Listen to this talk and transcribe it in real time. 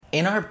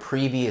In our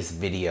previous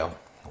video,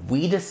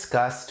 we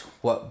discussed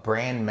what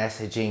brand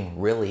messaging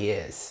really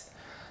is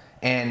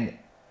and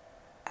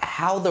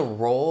how the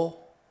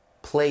role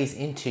plays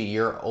into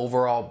your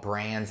overall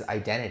brand's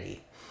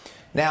identity.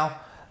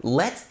 Now,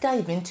 let's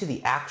dive into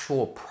the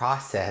actual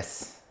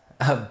process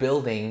of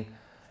building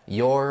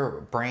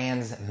your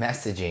brand's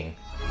messaging.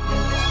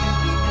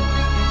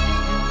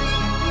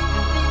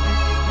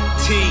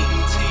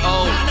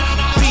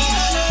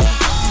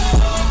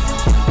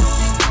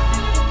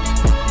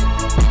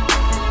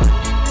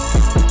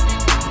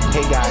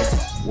 Hey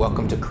guys,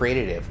 welcome to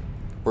Creatitive,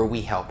 where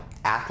we help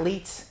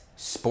athletes,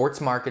 sports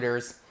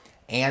marketers,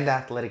 and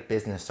athletic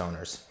business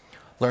owners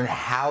learn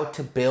how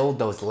to build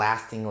those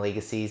lasting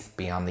legacies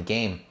beyond the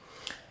game.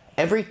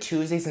 Every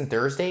Tuesdays and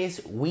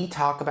Thursdays, we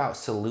talk about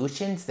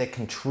solutions that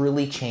can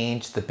truly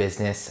change the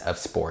business of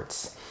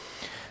sports.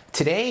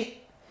 Today,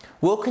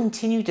 we'll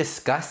continue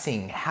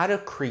discussing how to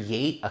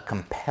create a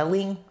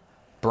compelling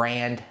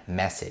brand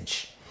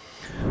message.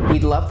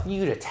 We'd love for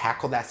you to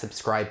tackle that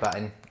subscribe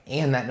button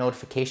and that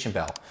notification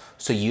bell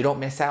so you don't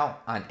miss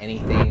out on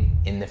anything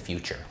in the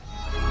future.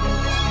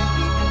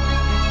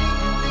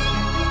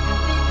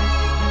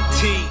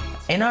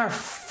 In our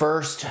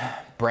first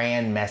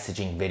brand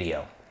messaging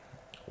video,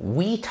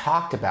 we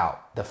talked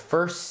about the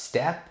first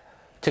step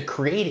to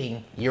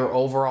creating your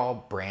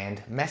overall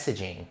brand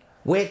messaging,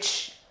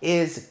 which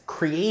is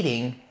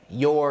creating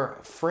your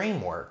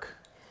framework.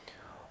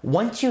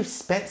 Once you've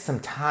spent some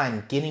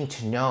time getting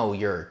to know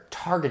your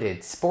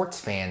targeted sports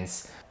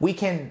fans, we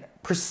can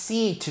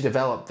proceed to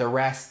develop the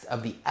rest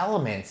of the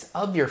elements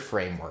of your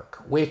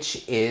framework,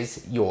 which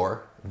is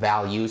your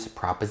values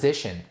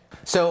proposition.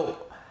 So,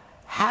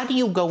 how do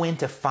you go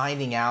into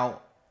finding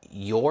out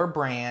your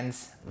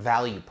brand's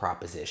value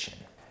proposition?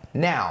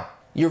 Now,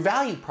 your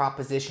value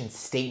proposition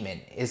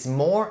statement is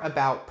more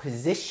about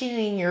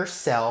positioning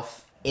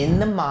yourself in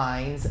the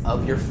minds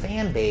of your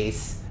fan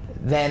base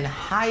than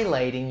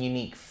highlighting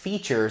unique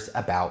features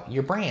about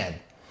your brand.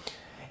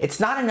 It's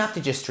not enough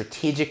to just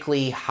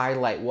strategically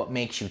highlight what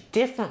makes you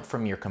different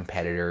from your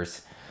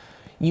competitors.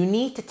 You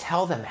need to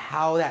tell them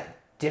how that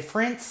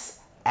difference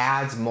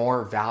adds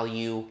more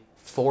value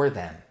for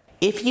them.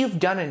 If you've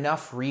done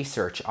enough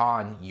research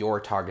on your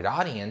target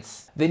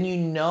audience, then you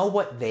know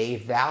what they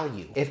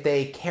value. If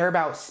they care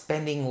about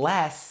spending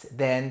less,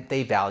 then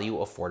they value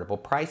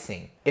affordable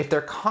pricing. If they're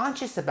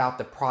conscious about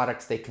the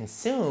products they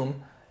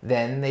consume,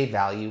 then they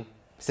value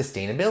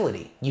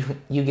sustainability.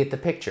 You get the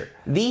picture.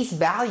 These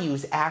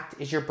values act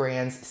as your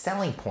brand's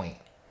selling point.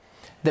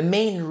 The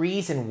main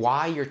reason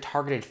why your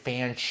targeted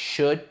fans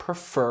should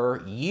prefer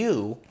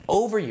you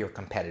over your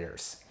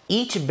competitors.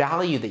 Each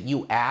value that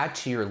you add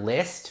to your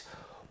list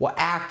will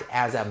act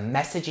as a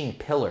messaging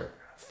pillar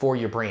for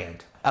your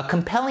brand. A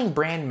compelling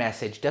brand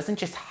message doesn't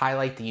just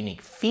highlight the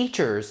unique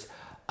features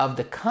of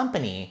the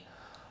company,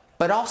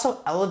 but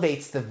also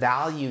elevates the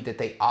value that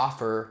they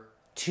offer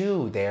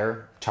to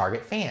their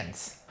target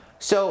fans.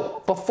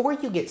 So before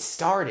you get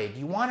started,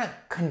 you want to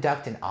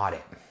conduct an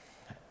audit.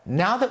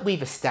 Now that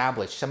we've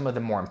established some of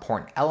the more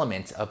important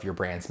elements of your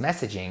brand's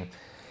messaging,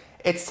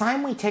 it's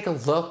time we take a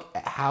look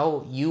at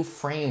how you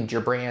framed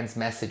your brand's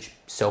message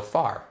so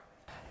far.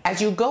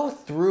 As you go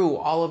through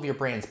all of your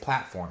brand's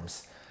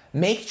platforms,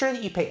 make sure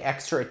that you pay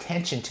extra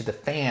attention to the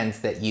fans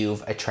that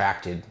you've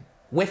attracted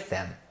with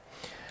them.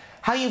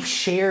 How you've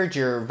shared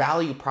your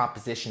value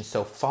proposition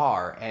so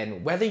far,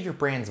 and whether your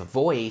brand's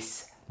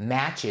voice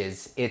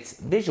matches its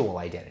visual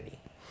identity.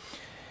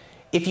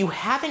 If you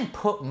haven't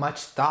put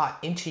much thought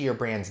into your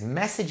brand's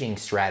messaging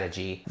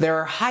strategy, there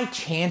are high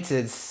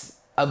chances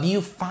of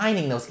you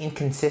finding those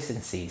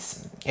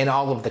inconsistencies in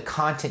all of the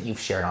content you've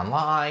shared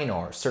online,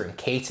 or certain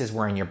cases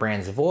wherein your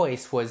brand's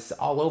voice was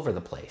all over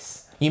the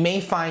place. You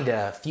may find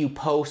a few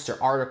posts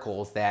or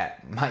articles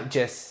that might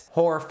just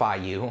horrify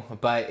you,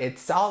 but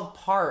it's all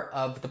part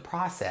of the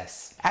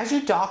process. As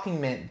you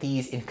document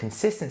these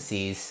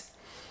inconsistencies,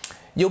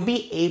 you'll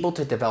be able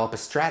to develop a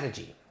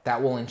strategy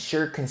that will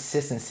ensure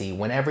consistency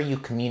whenever you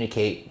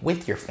communicate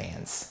with your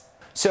fans.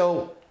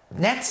 So,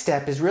 next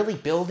step is really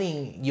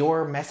building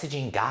your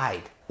messaging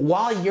guide.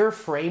 While your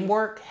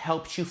framework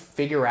helps you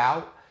figure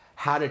out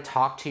how to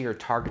talk to your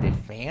targeted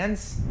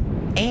fans,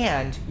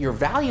 and your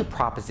value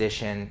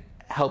proposition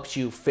helps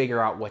you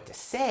figure out what to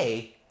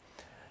say,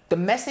 the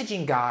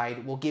messaging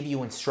guide will give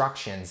you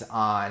instructions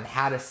on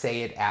how to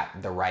say it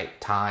at the right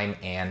time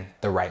and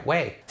the right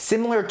way.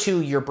 Similar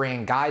to your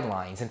brand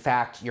guidelines, in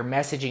fact, your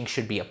messaging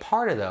should be a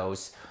part of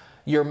those.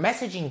 Your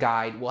messaging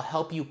guide will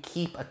help you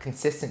keep a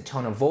consistent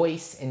tone of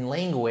voice and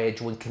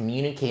language when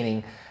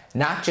communicating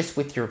not just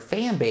with your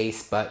fan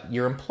base, but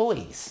your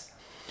employees.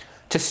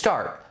 To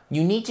start,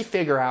 you need to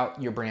figure out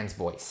your brand's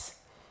voice.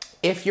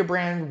 If your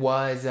brand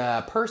was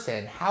a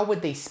person, how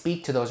would they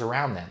speak to those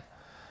around them?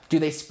 Do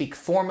they speak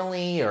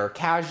formally or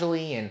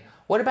casually? And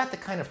what about the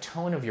kind of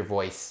tone of your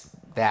voice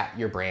that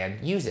your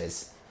brand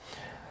uses?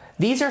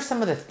 These are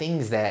some of the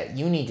things that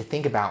you need to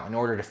think about in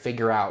order to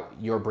figure out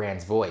your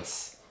brand's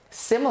voice.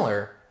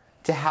 Similar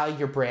to how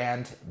your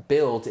brand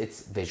builds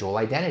its visual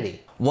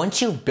identity.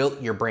 Once you've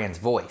built your brand's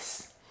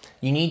voice,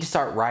 You need to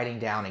start writing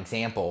down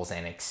examples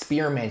and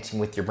experimenting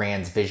with your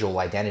brand's visual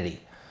identity.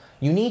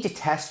 You need to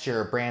test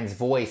your brand's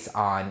voice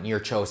on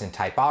your chosen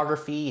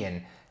typography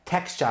and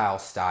textile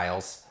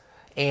styles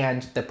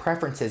and the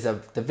preferences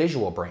of the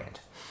visual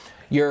brand.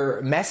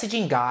 Your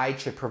messaging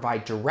guide should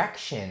provide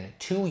direction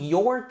to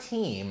your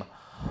team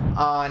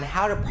on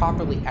how to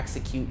properly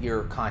execute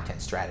your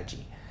content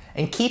strategy.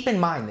 And keep in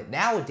mind that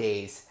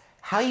nowadays,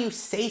 how you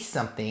say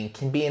something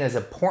can be as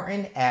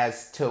important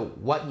as to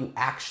what you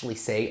actually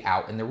say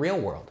out in the real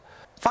world.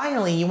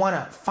 Finally, you want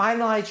to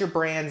finalize your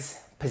brand's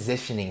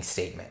positioning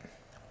statement.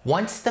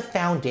 Once the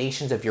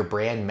foundations of your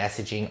brand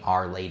messaging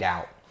are laid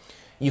out,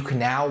 you can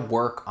now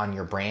work on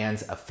your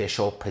brand's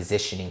official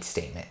positioning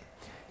statement.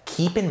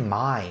 Keep in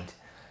mind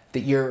that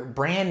your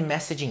brand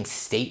messaging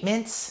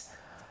statements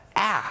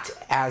act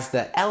as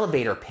the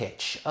elevator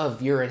pitch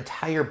of your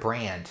entire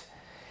brand.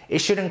 It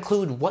should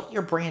include what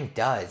your brand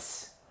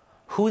does,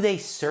 who they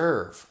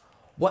serve,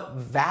 what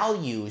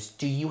values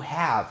do you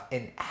have,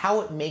 and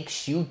how it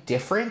makes you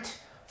different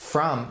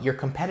from your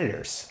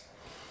competitors.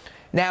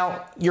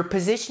 Now, your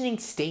positioning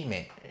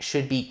statement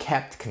should be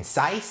kept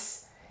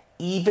concise,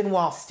 even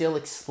while still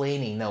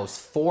explaining those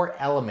 4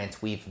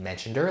 elements we've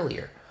mentioned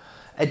earlier.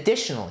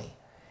 Additionally,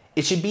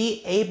 it should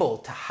be able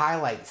to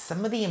highlight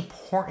some of the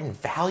important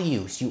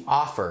values you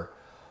offer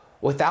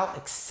without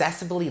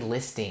excessively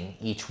listing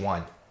each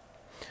one.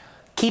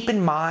 Keep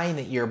in mind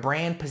that your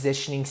brand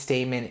positioning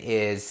statement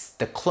is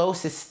the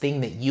closest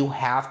thing that you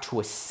have to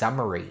a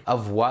summary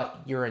of what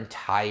your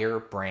entire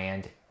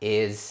brand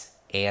is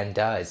and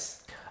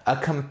does. A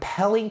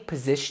compelling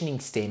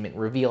positioning statement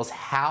reveals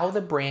how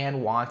the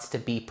brand wants to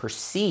be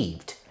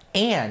perceived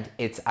and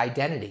its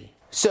identity.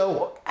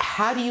 So,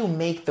 how do you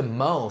make the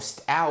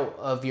most out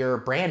of your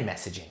brand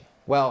messaging?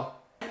 Well,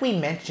 like we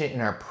mentioned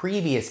in our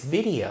previous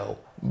video,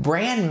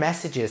 brand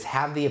messages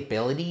have the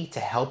ability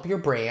to help your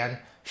brand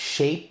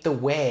shape the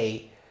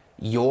way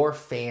your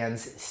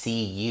fans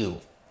see you.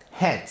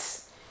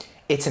 Hence,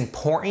 it's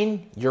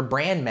important your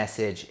brand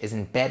message is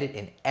embedded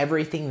in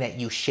everything that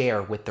you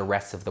share with the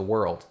rest of the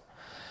world.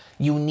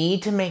 You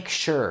need to make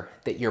sure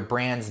that your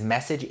brand's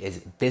message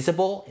is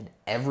visible in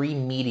every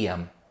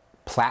medium,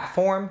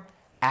 platform,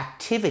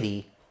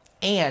 activity,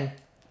 and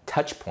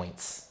touch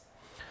points.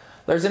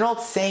 There's an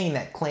old saying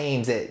that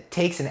claims it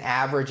takes an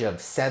average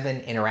of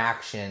 7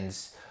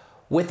 interactions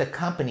with a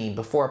company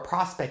before a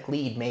prospect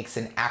lead makes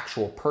an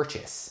actual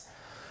purchase.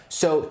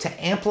 So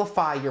to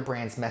amplify your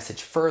brand's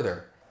message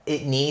further,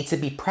 it needs to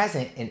be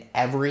present in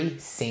every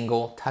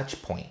single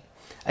touch point.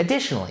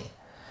 Additionally,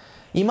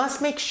 you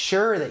must make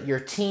sure that your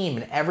team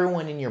and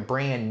everyone in your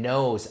brand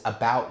knows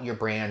about your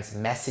brand's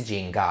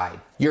messaging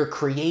guide. Your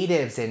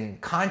creatives and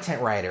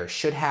content writers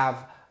should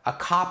have a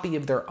copy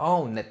of their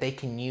own that they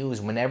can use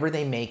whenever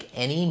they make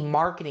any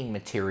marketing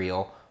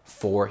material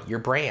for your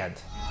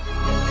brand.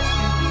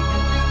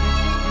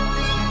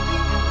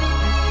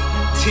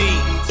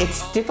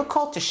 It's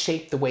difficult to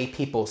shape the way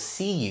people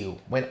see you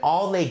when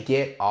all they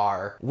get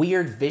are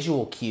weird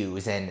visual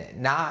cues and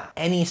not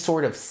any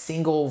sort of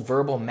single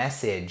verbal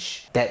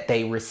message that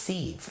they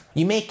receive.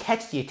 You may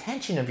catch the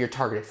attention of your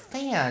targeted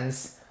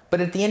fans, but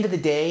at the end of the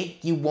day,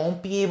 you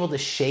won't be able to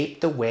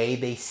shape the way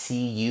they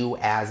see you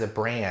as a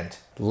brand.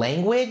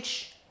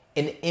 Language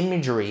and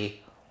imagery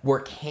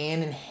work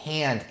hand in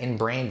hand in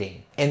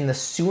branding. And the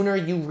sooner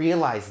you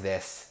realize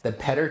this, the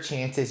better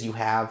chances you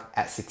have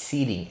at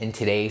succeeding in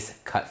today's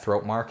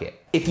cutthroat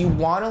market. If you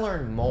want to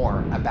learn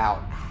more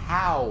about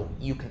how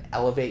you can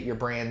elevate your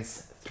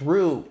brands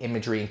through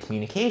imagery and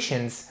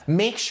communications,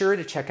 make sure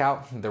to check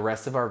out the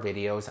rest of our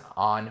videos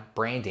on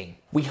branding.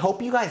 We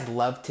hope you guys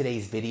loved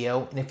today's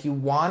video, and if you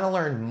want to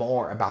learn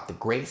more about the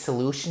great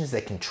solutions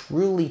that can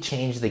truly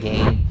change the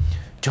game,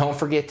 don't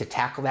forget to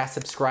tackle that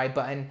subscribe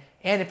button,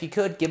 and if you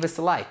could, give us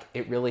a like.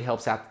 It really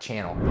helps out the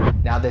channel.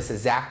 Now, this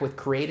is Zach with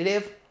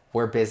Creatitive,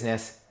 where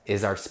business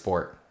is our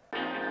sport.